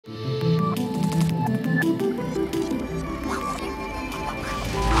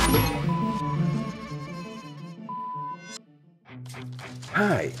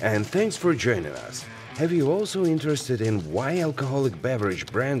Hi, and thanks for joining us. Have you also interested in why alcoholic beverage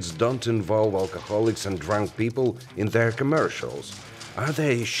brands don't involve alcoholics and drunk people in their commercials? Are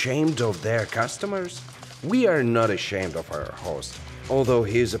they ashamed of their customers? We are not ashamed of our host. Although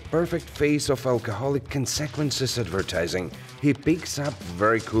he is a perfect face of alcoholic consequences advertising, he picks up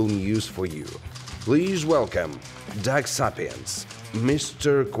very cool news for you. Please welcome Doug Sapiens,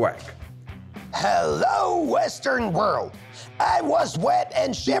 Mr. Quack. Hello, Western world. I was wet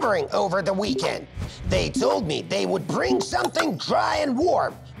and shivering over the weekend. They told me they would bring something dry and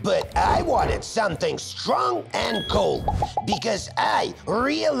warm, but I wanted something strong and cold because I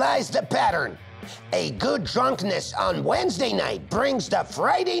realized the pattern. A good drunkenness on Wednesday night brings the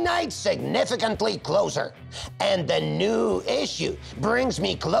Friday night significantly closer. And the new issue brings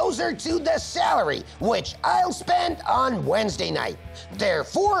me closer to the salary, which I'll spend on Wednesday night.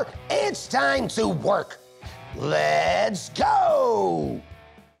 Therefore, it's time to work. Let's go!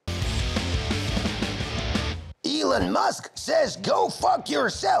 Elon Musk says go fuck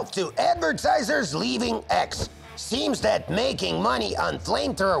yourself to advertisers leaving X. Seems that making money on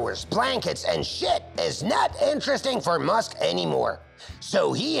flamethrowers, blankets, and shit is not interesting for Musk anymore.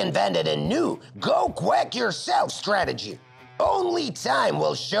 So he invented a new go quack yourself strategy. Only time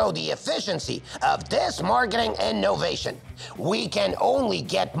will show the efficiency of this marketing innovation. We can only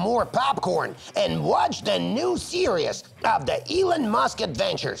get more popcorn and watch the new series of the Elon Musk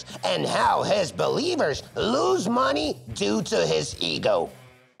adventures and how his believers lose money due to his ego.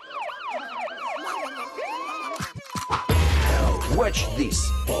 Watch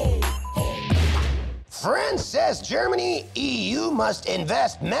this. France says Germany, EU must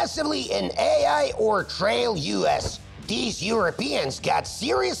invest massively in AI or trail US. These Europeans got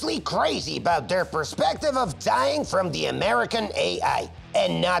seriously crazy about their perspective of dying from the American AI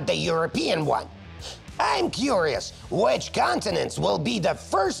and not the European one. I'm curious which continents will be the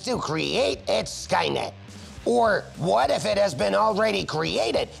first to create its Skynet. Or what if it has been already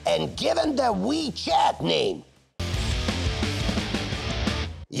created and given the WeChat name?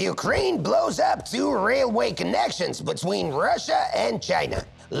 Ukraine blows up 2 railway connections between Russia and China.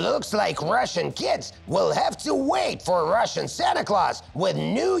 Looks like Russian kids will have to wait for Russian Santa Claus with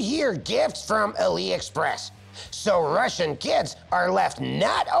New Year gifts from AliExpress. So Russian kids are left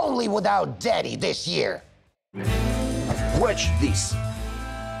not only without daddy this year. Watch this.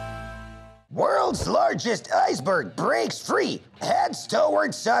 World's largest iceberg breaks free, heads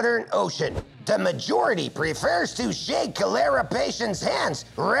toward Southern Ocean. The majority prefers to shake cholera patients' hands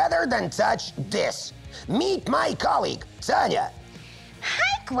rather than touch this. Meet my colleague, Tanya.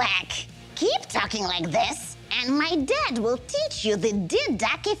 Hi, Quack. Keep talking like this, and my dad will teach you the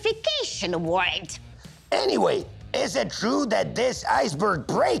deductification word. Anyway, is it true that this iceberg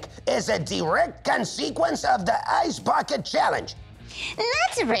break is a direct consequence of the Ice Bucket Challenge?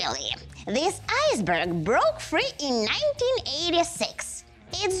 Not really. This iceberg broke free in 1986.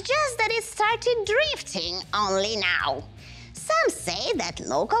 It's just that it started drifting only now. Some say that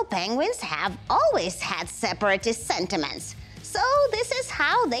local penguins have always had separatist sentiments, so this is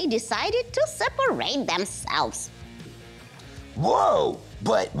how they decided to separate themselves. Whoa!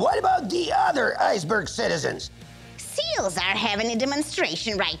 But what about the other iceberg citizens? Seals are having a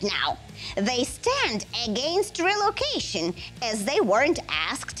demonstration right now. They stand against relocation as they weren't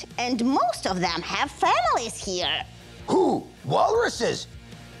asked, and most of them have families here. Who? Walruses?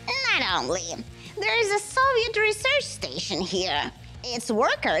 Not only. There is a Soviet research station here. Its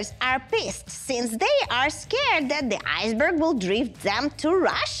workers are pissed since they are scared that the iceberg will drift them to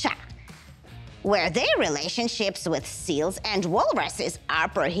Russia, where their relationships with seals and walruses are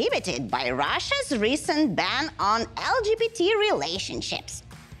prohibited by Russia's recent ban on LGBT relationships.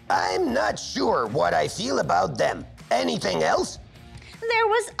 I'm not sure what I feel about them. Anything else? There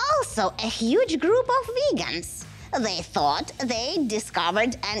was also a huge group of vegans. They thought they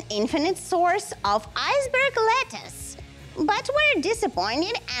discovered an infinite source of iceberg lettuce, but were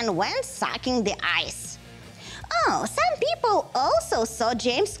disappointed and went sucking the ice. Oh, some people also saw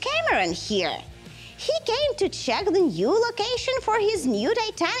James Cameron here. He came to check the new location for his new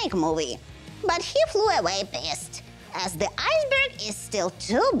Titanic movie, but he flew away pissed, as the iceberg is still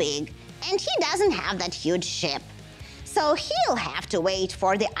too big and he doesn't have that huge ship. So he'll have to wait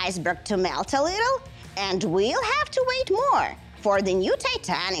for the iceberg to melt a little, and we'll have to wait more for the new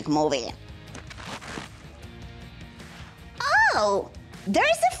Titanic movie. Oh,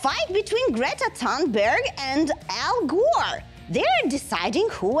 there's a fight between Greta Thunberg and Al Gore. They're deciding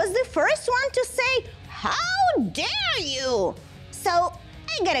who was the first one to say, "How dare you!" So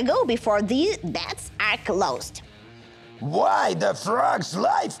I gotta go before these bets are closed. Why the frog's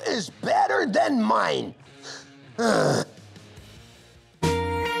life is better than mine.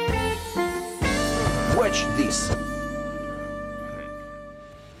 Watch this.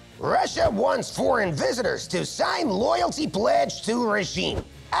 Russia wants foreign visitors to sign loyalty pledge to regime.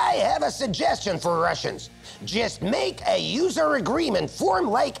 I have a suggestion for Russians. Just make a user agreement form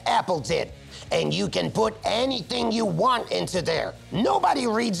like Apple did, and you can put anything you want into there. Nobody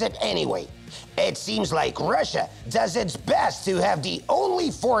reads it anyway. It seems like Russia does its best to have the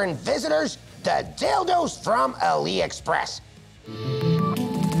only foreign visitors the dildos from AliExpress.